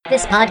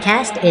This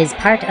podcast is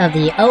part of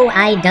the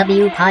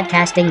OIW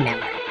Podcasting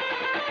Network.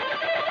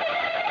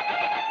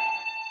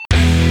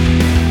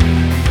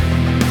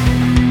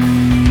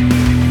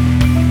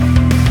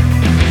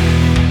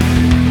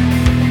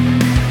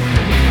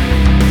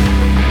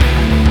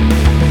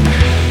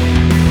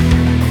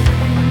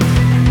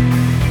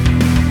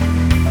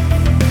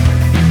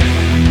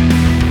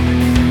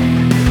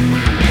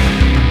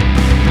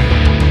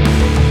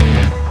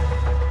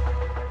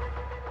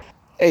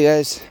 Hey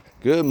guys,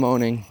 good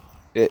morning.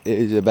 It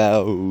is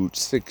about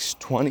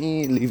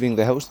 6:20, leaving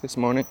the house this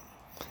morning.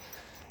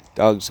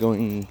 Dog's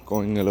going a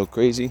little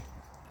crazy.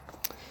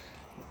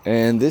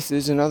 And this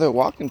is another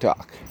walk and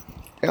talk.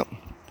 Yep.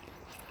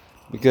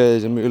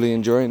 Because I'm really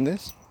enjoying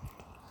this.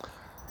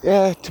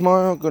 Yeah,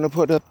 tomorrow I'm gonna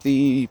put up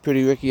the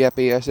Pretty Ricky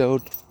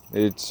episode.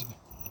 It's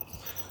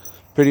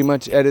pretty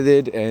much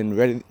edited and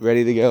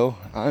ready to go.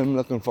 I'm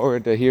looking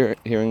forward to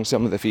hearing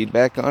some of the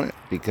feedback on it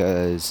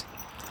because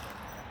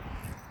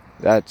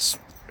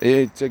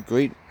it's a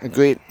great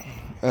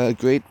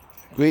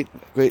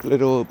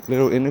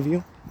little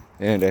interview,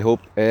 and I hope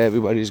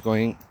everybody's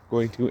going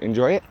to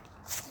enjoy it.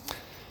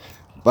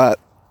 But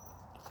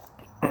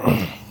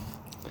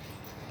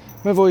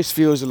my voice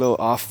feels a little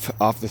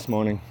off this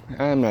morning.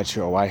 I'm not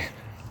sure why,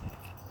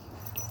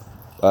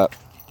 but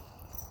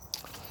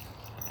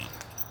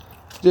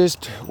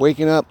just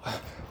waking up,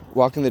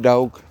 walking the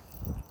dog.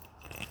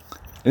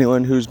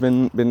 Anyone who's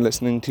been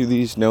listening to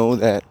these know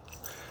that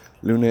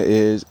Luna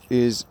is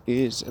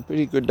a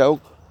pretty good dog,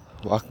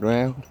 walking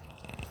around,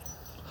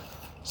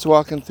 just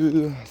walking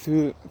through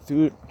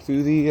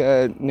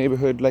the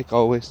neighborhood like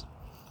always.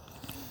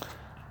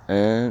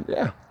 And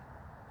yeah,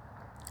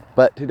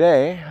 but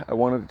today I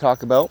wanted to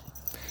talk about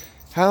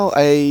how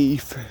I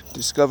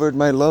discovered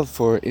my love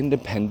for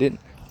independent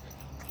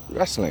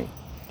wrestling.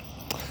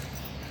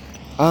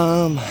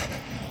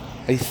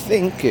 I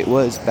think it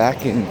was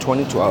back in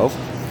 2012.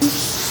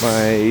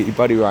 My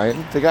buddy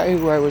Ryan, the guy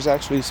who I was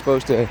actually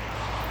supposed to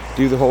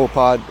do the whole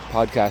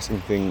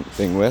podcasting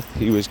thing with,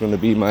 he was going to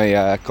be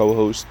my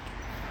co-host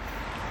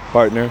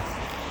partner,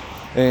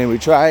 and we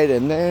tried,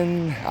 and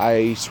then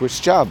I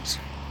switched jobs,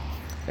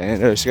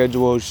 and our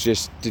schedules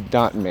just did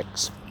not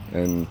mix,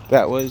 and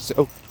that was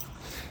all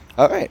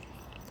right.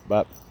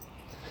 But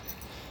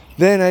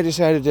then I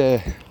decided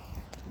to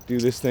do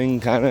this thing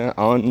kind of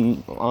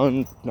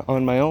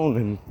on my own,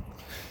 and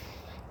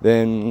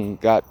then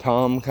got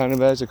Tom kind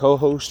of as a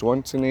co-host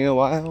once in a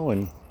while,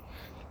 and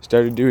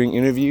started doing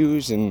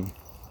interviews and,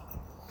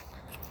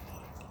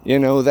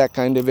 that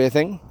kind of a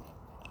thing.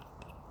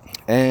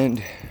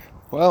 And,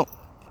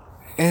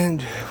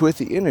 and with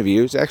the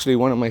interviews, actually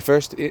one of my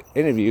first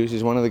interviews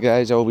is one of the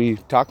guys I'll be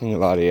talking a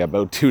lot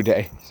about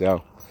today.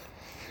 So,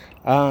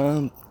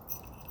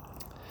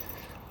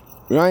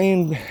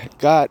 Ryan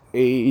got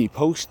a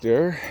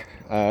poster.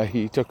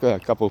 He took a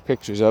couple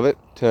pictures of it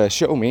to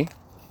show me.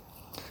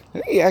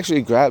 He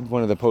actually grabbed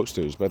one of the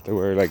posters, but they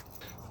were like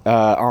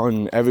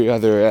on every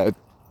other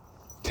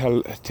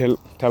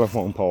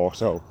telephone pole,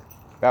 so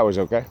that was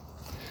okay.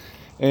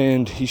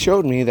 And he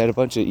showed me that a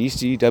bunch of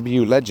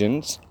ECW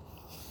legends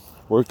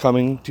were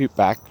coming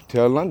back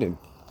to London,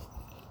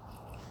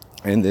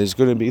 and there's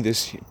going to be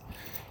this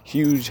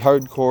huge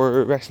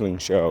hardcore wrestling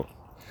show,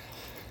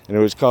 and it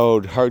was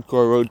called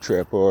Hardcore Road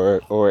Trip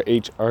or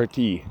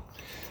HRT,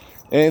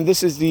 and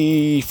this is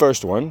the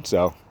first one,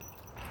 so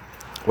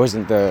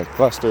wasn't the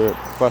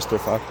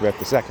clusterfuck that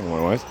the second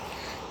one was.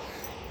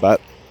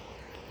 But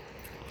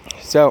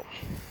so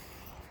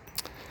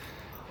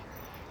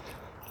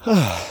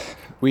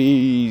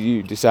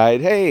we decide,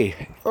 hey,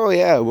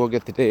 we'll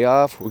get the day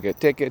off, we'll get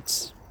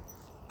tickets,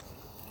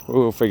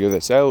 we'll figure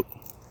this out,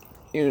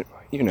 you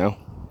know.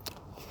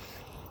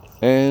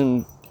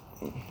 And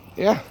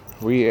yeah,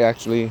 we got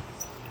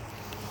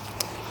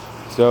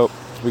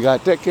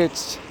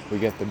tickets, we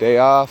get the day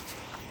off.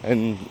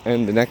 And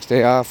the next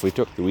day off, we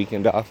took the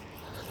weekend off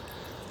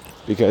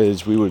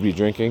because we would be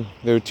drinking.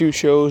 There were two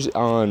shows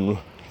in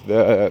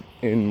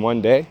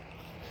one day,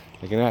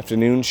 like an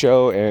afternoon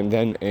show and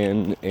then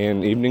an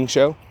evening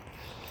show.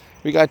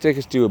 We got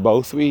tickets to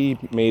both. We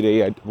made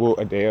a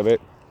day of it.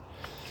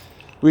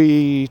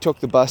 We took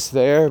the bus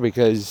there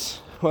because,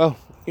 we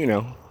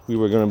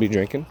were going to be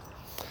drinking.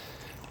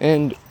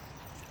 And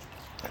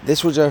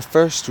this was our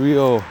first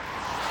real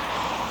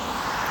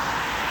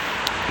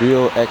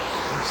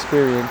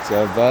experience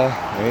of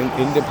an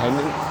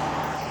independent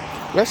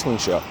wrestling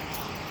show.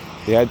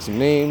 They had some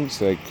names,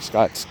 like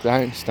Scott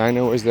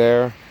Steiner was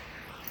there.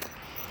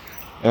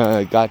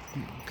 Got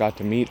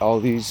to meet all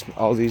these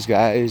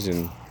guys,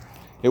 and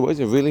it was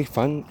a really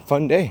fun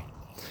day.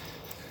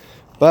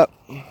 But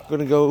I'm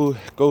gonna go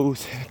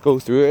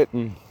through it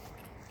and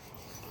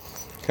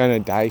kind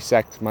of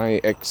dissect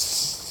my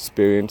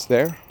experience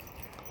there,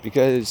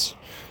 because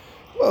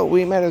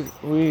we met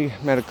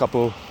a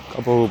couple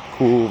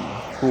cool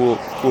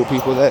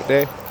people that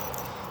day.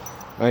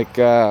 Like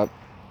a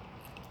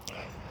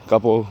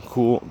couple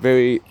cool,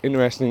 very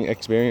interesting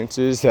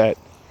experiences that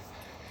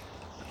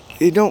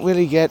you don't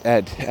really get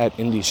at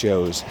indie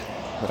shows.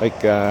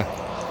 Like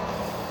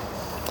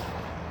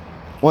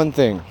one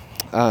thing.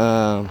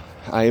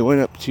 I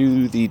went up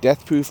to the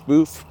Death Proof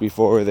booth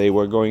before they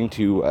were going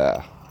to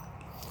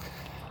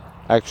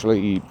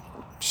actually.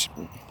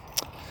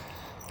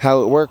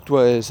 How it worked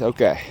was,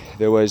 okay,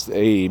 there was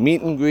a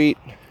meet and greet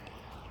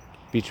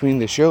between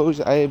the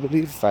shows, I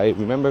believe, if I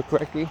remember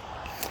correctly,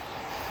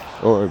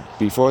 or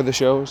before the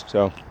shows.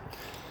 So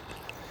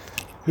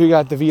we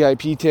got the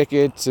VIP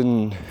tickets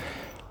and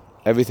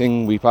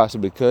everything we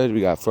possibly could. We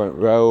got front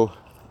row,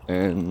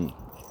 and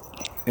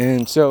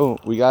so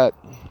we got.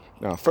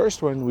 Now,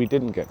 first one we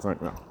didn't get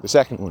front row. The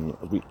second one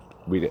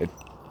we did.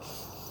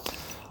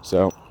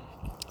 So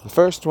the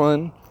first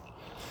one,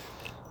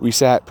 we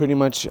sat pretty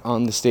much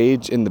on the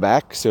stage in the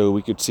back so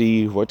we could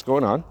see what's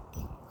going on,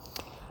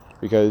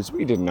 because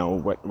we didn't know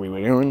what we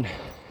were doing.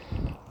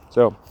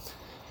 So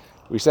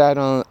we sat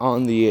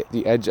on the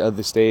edge of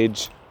the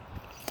stage,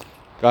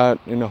 got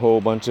in a whole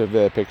bunch of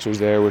pictures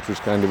there, which was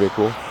kind of very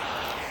cool.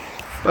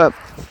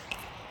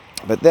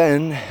 But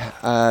then,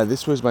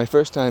 this was my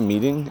first time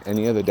meeting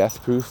any of the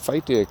Death Proof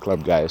Fight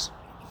Club guys.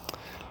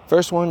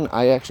 First one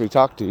I actually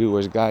talked to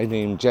was a guy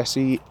named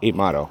Jesse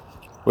Amato,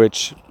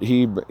 which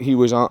he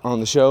was on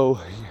the show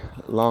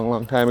a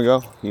long time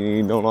ago.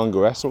 He no longer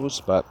wrestles,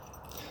 but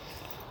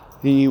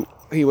he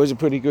was a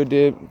pretty good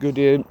dude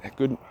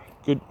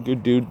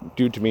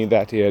to me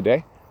that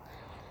day.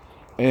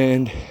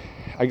 And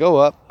I go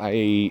up,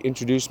 I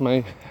introduce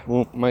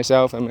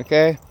myself. I'm like,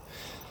 hey,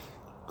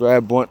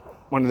 grab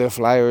one of their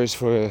flyers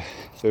for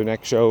the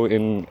next show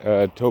in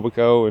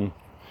Etobicoke,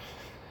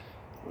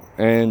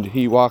 and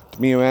he walked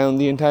me around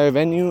the entire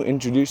venue,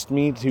 introduced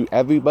me to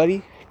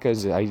everybody,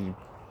 because I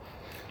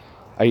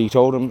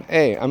told him,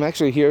 hey, I'm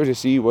actually here to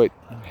see what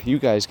you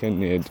guys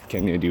can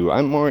do.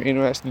 I'm more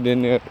interested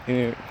in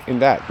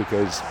that,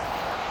 because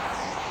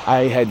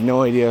I had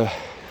no idea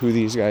who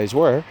these guys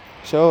were.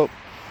 So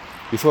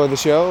before the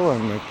show,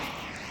 I'm like,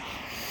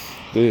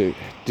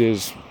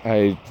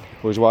 I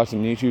was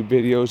watching YouTube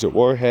videos of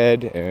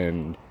Warhead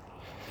and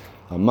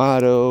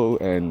Amato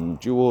and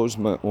Jules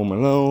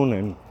Malone,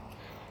 and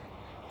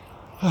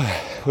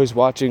was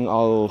watching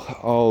all these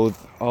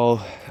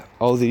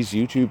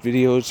YouTube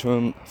videos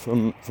from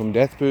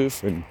Death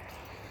Proof, and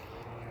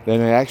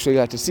then I actually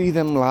got to see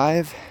them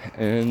live,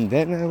 and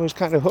then I was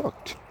kind of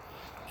hooked,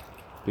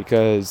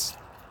 because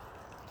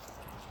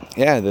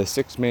the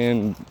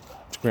 6-man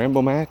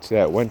scramble match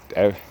that went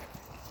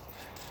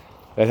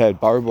that had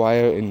barbed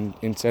wire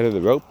instead of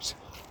the ropes,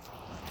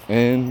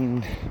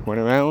 and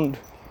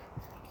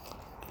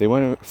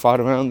fought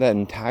around that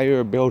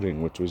entire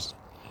building, which was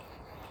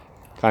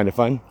kind of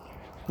fun.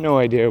 No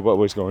idea what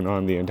was going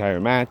on the entire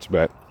match,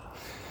 but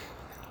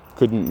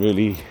couldn't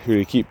really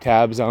keep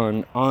tabs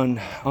on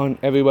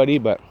everybody,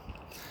 but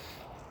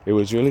it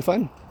was really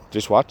fun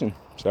just watching.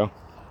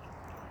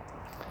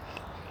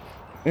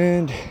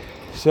 And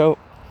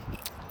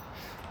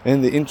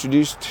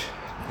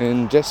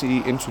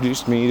Jesse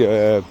introduced me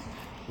to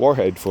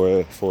Warhead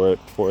for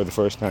the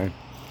first time.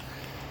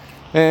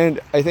 And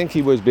I think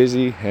he was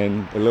busy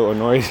and a little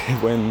annoyed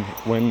when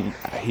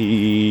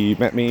he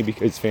met me,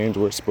 because fans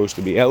were supposed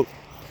to be out.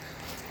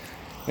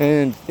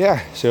 And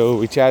so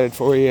we chatted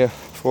for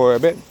a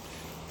bit.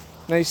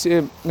 Nice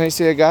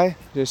guy.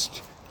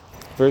 Just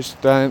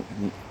first time,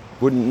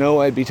 wouldn't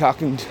know I'd be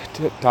talking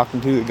to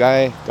the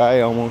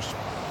guy almost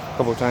a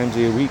couple times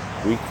a week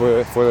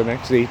for the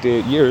next 8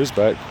 years,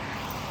 but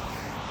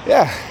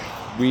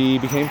we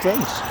became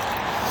friends.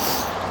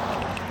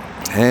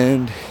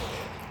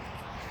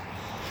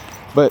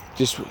 But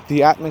just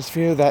the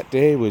atmosphere that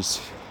day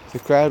the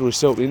crowd was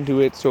so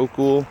into it, so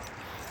cool.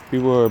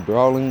 People were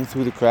brawling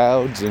through the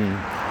crowds, and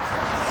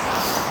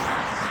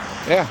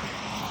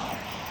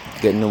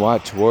getting to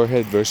watch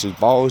Warhead versus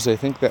Balls. I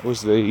think that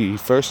was the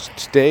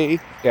first day.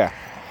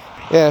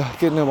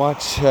 Getting to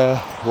watch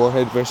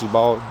Warhead versus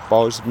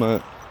Balls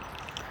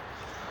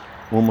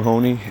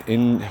Mahoney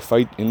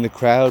fight in the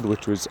crowd,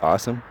 which was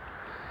awesome.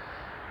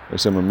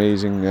 There's some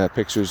amazing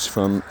pictures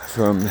from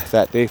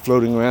that day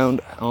floating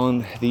around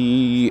on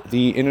the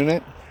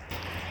internet.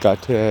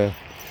 Got to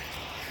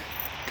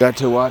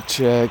watch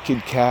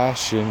Kid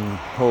Cash and a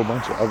whole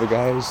bunch of other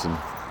guys,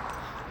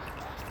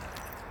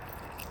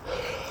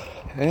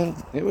 and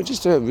it was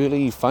just a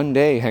really fun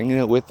day hanging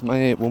out with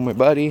my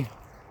buddy.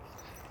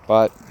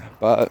 Bought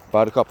a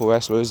couple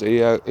wrestlers,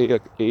 a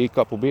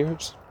couple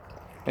beers,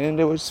 and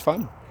it was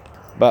fun.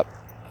 But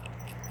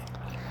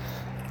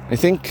I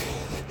think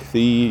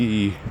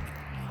the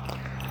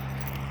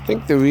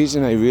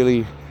reason I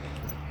really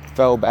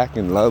fell back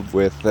in love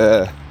with,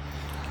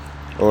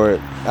 or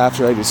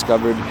after I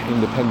discovered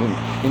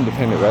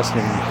independent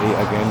wrestling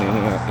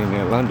again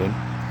in London,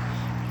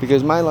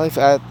 because my life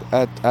at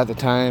the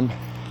time,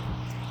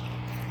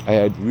 I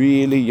had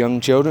really young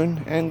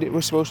children, and it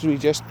was supposed to be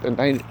just a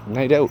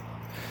night out,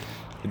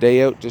 a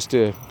day out, just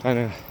to kind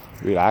of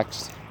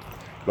relax,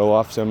 blow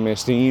off some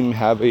steam,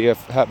 have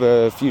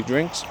a few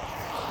drinks,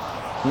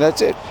 and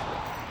that's it.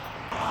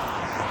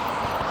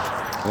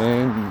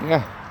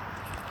 And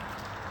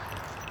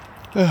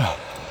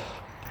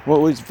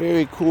what was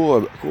very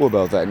cool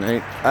about that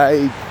night,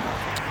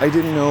 I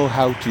didn't know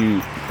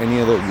any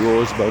other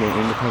rules about an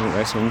independent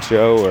wrestling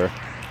show, or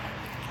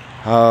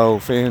how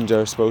fans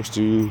are supposed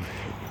to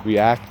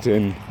react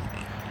and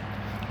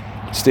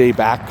stay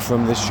back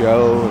from the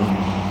show,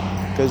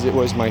 because it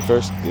was my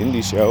first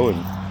indie show and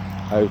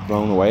I was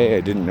blown away. I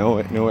didn't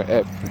know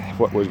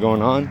what was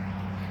going on.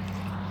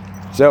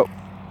 So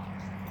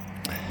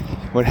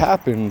what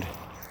happened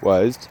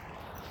was,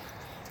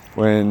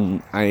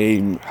 when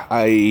I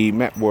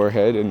met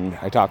Warhead and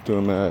I talked to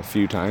him a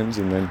few times,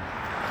 and then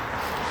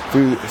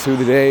through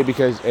the day,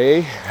 because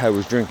I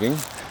was drinking,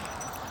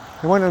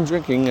 and when I'm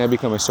drinking I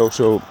become a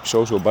social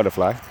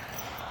butterfly,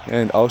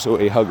 and also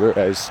a hugger,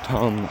 as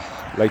Tom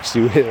likes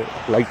to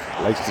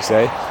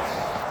say.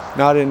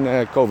 Not in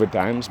COVID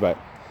times, but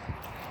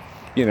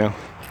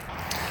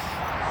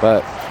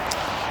But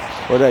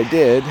what I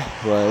did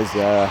was,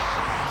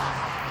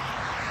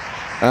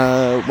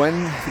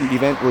 when the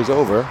event was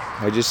over,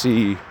 I just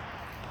see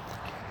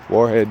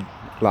Warhead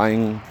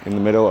lying in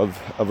the middle of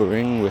a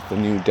ring with the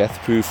new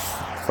Death Proof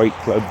Fight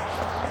Club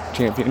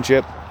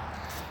Championship.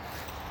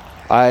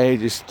 I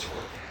just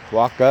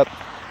walk up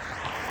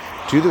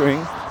to the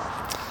ring,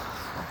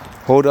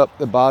 hold up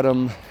the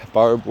bottom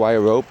barbed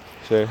wire rope,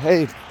 say,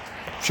 "Hey,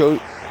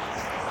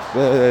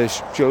 the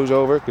show's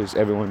over," because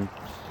everyone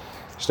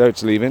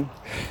starts leaving,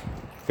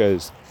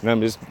 and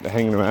I'm just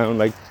hanging around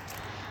like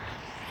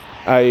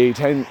I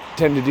tend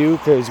to do,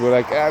 because we're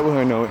like,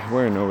 we're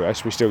in no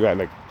rush. We still got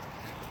like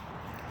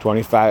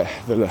 25.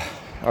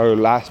 Our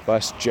last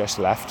bus just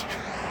left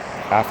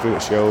after the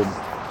show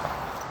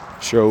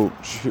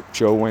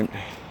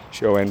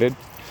ended,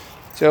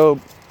 so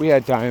we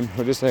had time.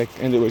 We're just like,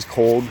 and it was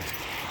cold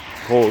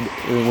in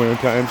the winter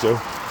time, so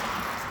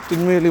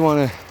didn't really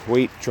want to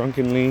wait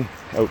drunkenly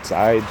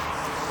outside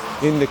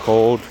in the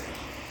cold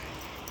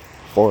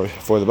for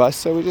the bus,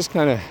 so we just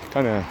kind of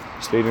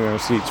stayed in our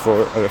seats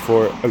for a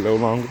little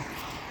longer.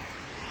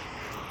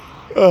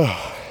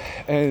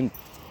 And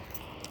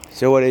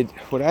so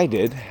what I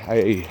did,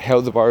 I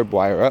held the barbed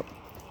wire up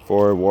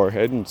for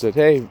Warhead and said,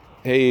 "Hey,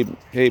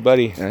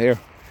 buddy, now here.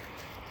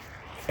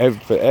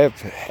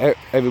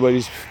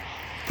 Everybody's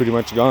pretty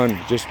much gone.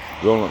 Just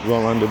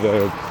roll under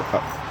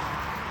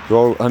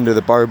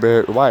the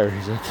barbed wire."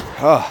 He's like,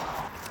 "Oh,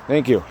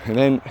 thank you." And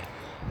then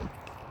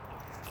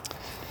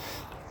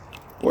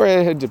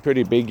Warhead's a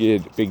pretty big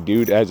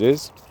dude as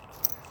is,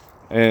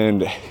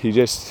 and he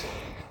just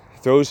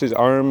throws his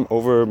arm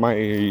over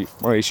my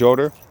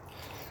shoulder.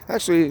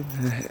 Actually,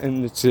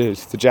 and it's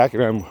the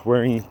jacket I'm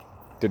wearing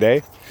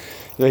today.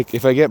 Like,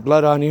 "If I get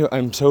blood on you,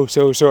 I'm so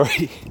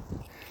sorry."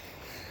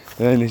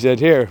 And then he said,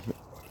 "Here,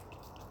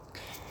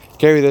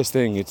 carry this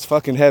thing. It's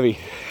fucking heavy."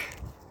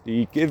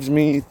 He gives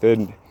me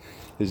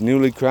his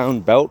newly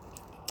crowned belt.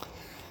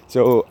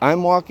 So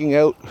I'm walking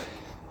out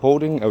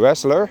holding a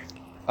wrestler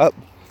up,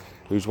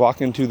 who's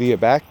walking to the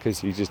back because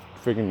he's just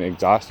freaking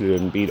exhausted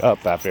and beat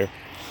up after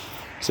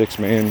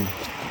 6-man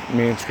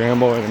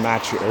scramble in a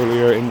match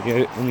earlier in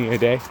the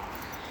day.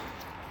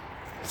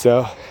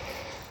 So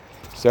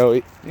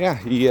yeah,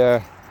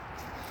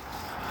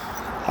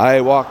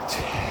 I walked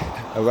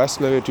a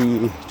wrestler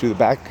to the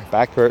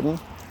back curtain,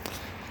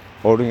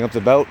 holding up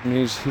the belt, and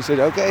he said,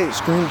 "Okay,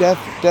 scream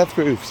death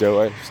proof."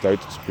 So I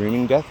started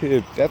screaming death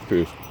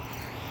proof,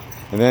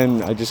 and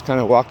then I just kind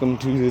of walk him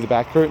to the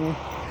back curtain,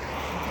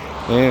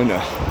 and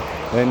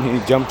then he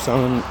jumps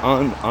on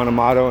a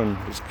motto and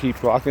just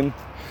keeps walking.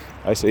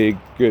 I say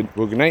good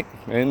night,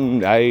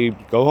 and I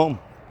go home.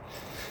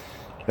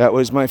 That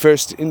was my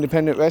first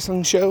independent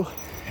wrestling show,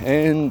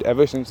 and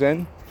ever since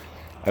then,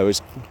 I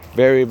was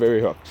very,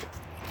 very hooked.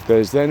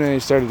 Because then I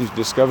started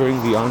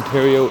discovering the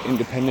Ontario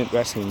independent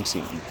wrestling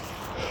scene,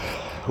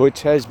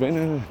 which has been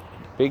a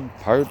big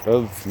part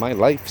of my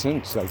life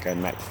since. Like, I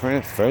met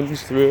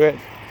friends through it.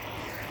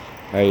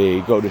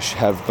 I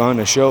have gone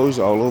to shows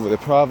all over the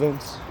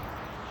province.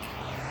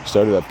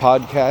 Started a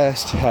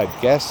podcast, had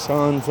guests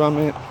on from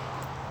it.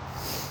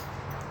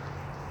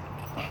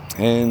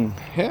 And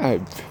yeah,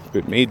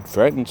 I've made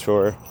friends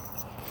for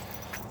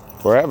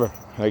forever.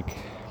 Like,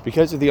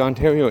 because of the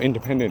Ontario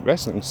independent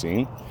wrestling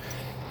scene,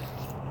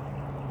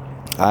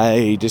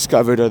 I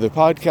discovered other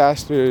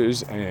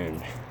podcasters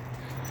and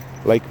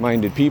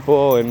like-minded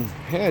people, and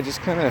yeah,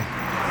 just kind of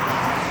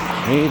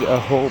made a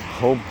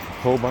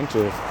whole bunch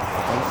of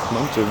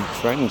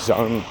friends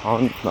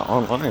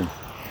online,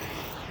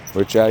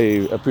 which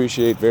I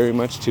appreciate very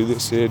much to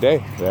this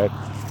day. That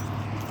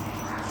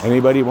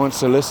anybody wants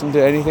to listen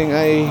to anything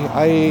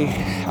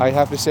I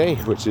have to say,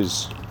 which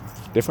is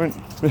different.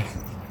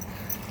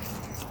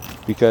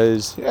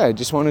 Because yeah, I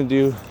just want to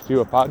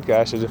do a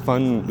podcast as a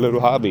fun little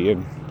hobby,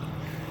 and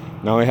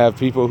now I have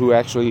people who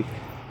actually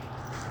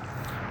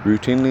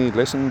routinely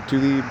listen to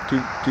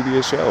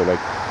the show. Like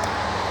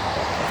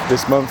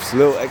this month's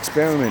little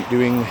experiment,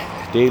 doing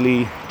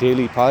daily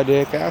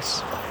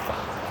podcasts,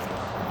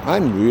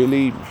 I'm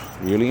really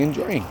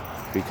enjoying,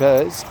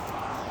 because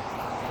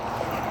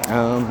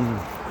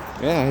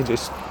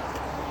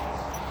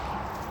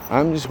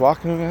I'm just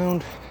walking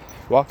around,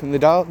 walking the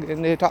dog,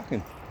 and they're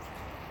talking.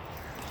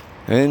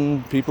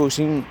 And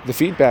the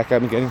feedback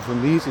I'm getting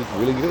from these is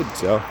really good.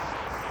 So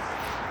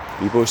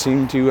people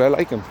seem to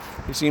like them.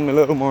 They seem a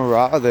little more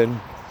raw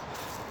than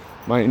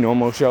my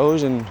normal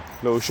shows and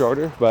a little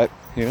shorter, but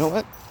you know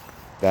what?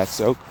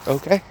 That's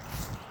okay.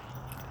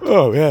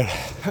 Oh man,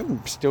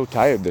 I'm still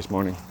tired this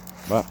morning,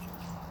 but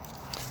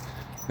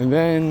and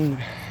then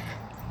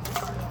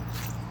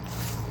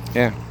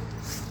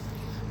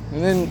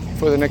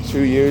for the next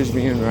few years,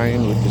 me and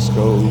Ryan would just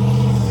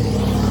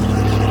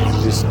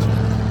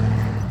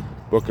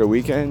book a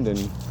weekend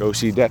and go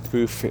see Death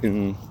Proof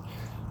in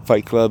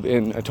Fight Club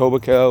in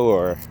Etobicoke,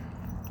 or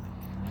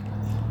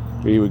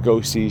we would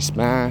go see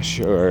Smash,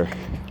 or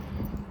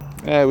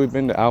we've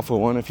been to Alpha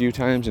One a few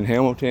times in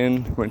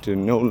Hamilton, went to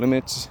No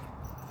Limits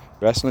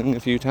Wrestling a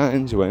few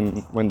times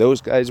when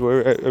those guys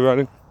were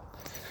running.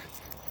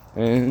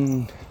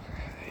 And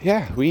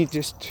yeah, we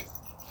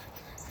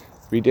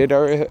did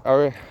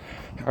our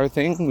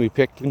thing. We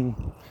picked and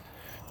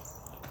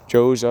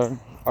chose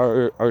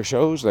our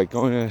shows, like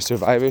going to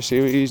Survivor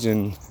Series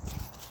and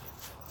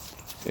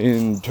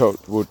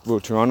we're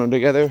Toronto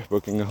together,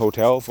 booking a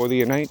hotel for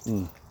the night,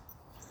 and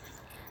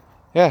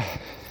yeah,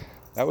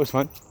 that was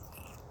fun.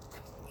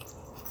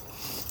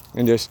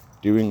 And just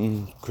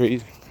doing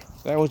crazy.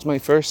 That was my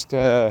first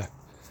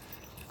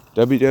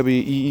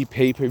WWE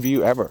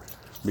pay-per-view ever,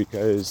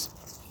 because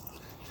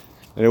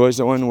it was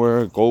the one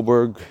where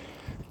Goldberg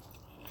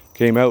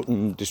came out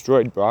and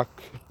destroyed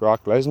Brock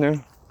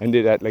Lesnar.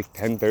 Ended at like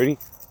 10:30.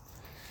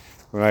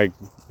 We're like,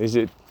 is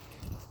it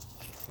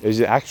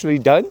actually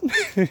done?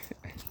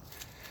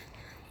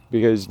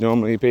 Because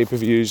normally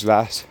pay-per-views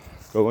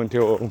go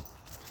until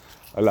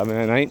 11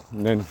 at night,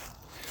 and then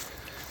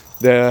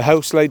the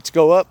house lights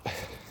go up,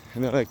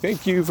 and they're like,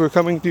 thank you for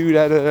coming to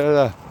da da da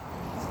da.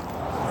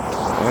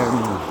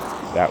 And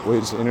that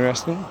was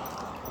interesting.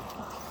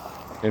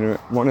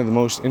 One of the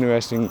most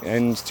interesting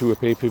ends to a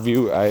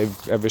pay-per-view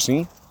I've ever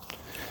seen.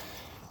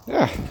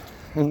 Yeah,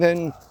 and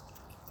then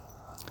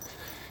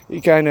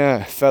he kind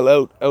of fell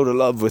out of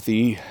love with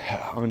the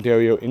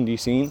Ontario indie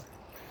scene.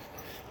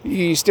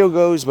 He still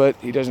goes, but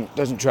he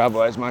doesn't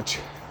travel as much,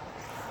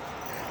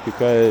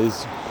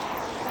 because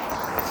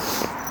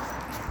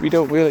we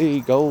don't really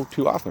go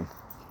too often.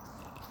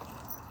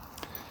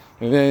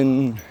 And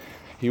then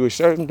he was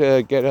starting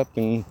to get up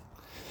and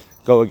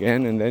go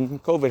again, and then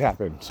COVID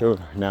happened. So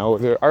now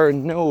there are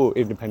no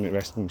independent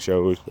wrestling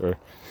shows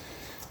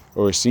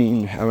or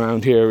scene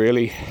around here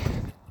really,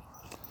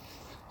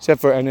 except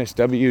for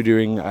NSW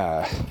doing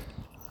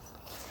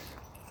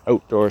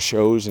outdoor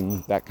shows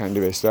and that kind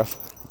of stuff.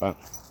 But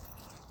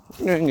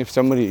I'm wondering if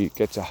somebody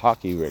gets a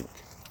hockey rink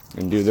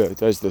and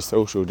does the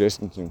social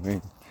distancing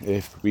thing,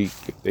 if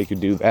they could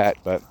do that,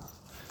 but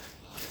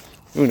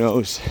who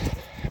knows?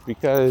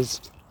 Because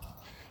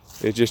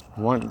it's just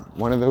one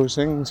of those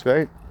things,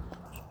 right?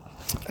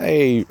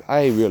 I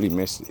really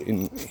miss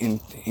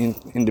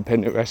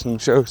independent wrestling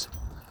shows,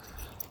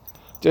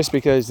 just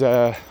because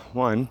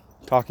one,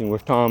 talking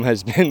with Tom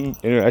has been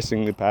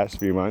interesting the past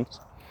few months.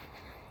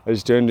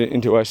 Has turned it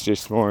into us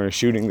just more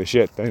shooting the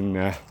shit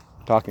than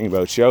talking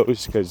about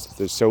shows, because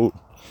there's so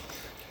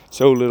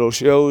little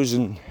shows,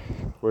 and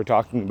we're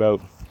talking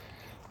about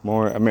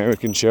more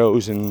American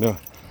shows and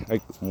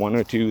like one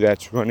or two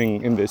that's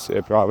running in this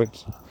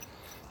province.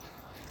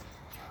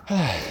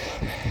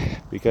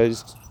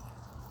 Because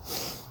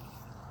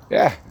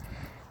yeah,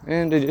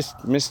 and I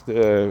just miss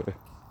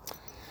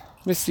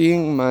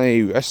seeing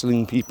my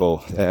wrestling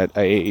people that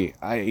I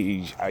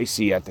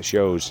see at the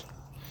shows,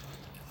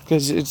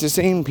 because it's the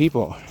same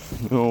people.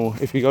 You know,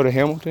 if you go to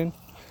Hamilton,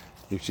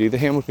 you see the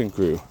Hamilton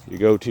crew. You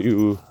go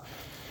to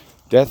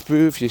Death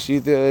Proof, you see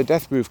the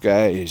Death Proof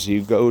guys.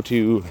 You go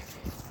to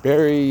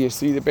Barrie, you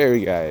see the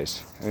Barrie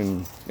guys.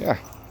 And yeah.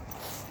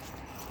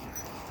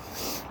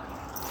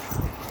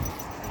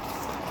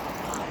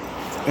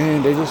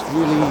 And I just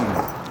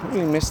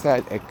really miss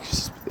that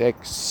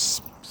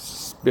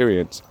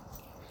experience.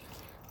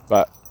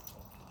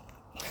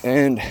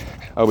 And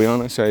I'll be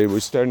honest, I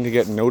was starting to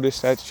get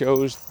noticed at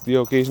shows, the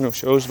occasional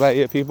shows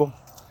by people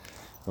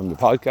from the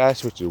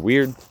podcast, which is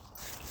weird.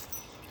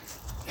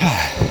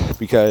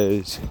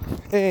 Because,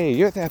 hey,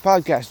 you're that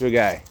podcaster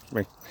guy. I'm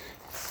like,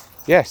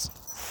 yes,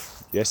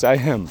 I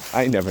am.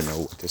 I never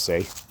know what to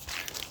say.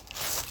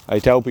 I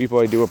tell people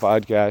I do a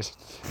podcast,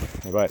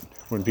 but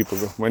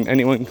when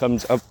anyone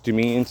comes up to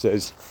me and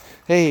says,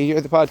 hey,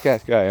 you're the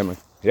podcast guy, I'm like,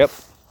 yep.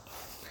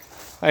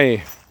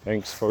 Hey,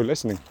 thanks for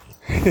listening.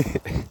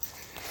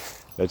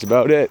 That's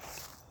about it.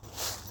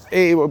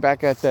 Hey, we're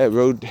back at that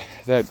road,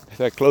 that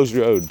closed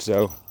road.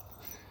 So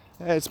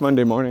it's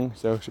Monday morning,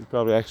 so I should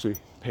probably actually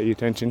pay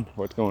attention to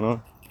what's going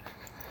on.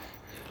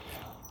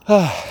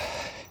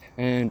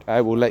 And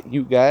I will let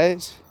you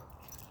guys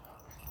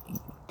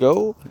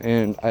go,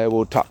 and I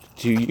will talk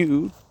to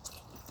you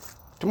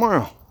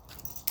tomorrow.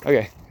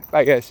 Okay,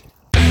 bye guys.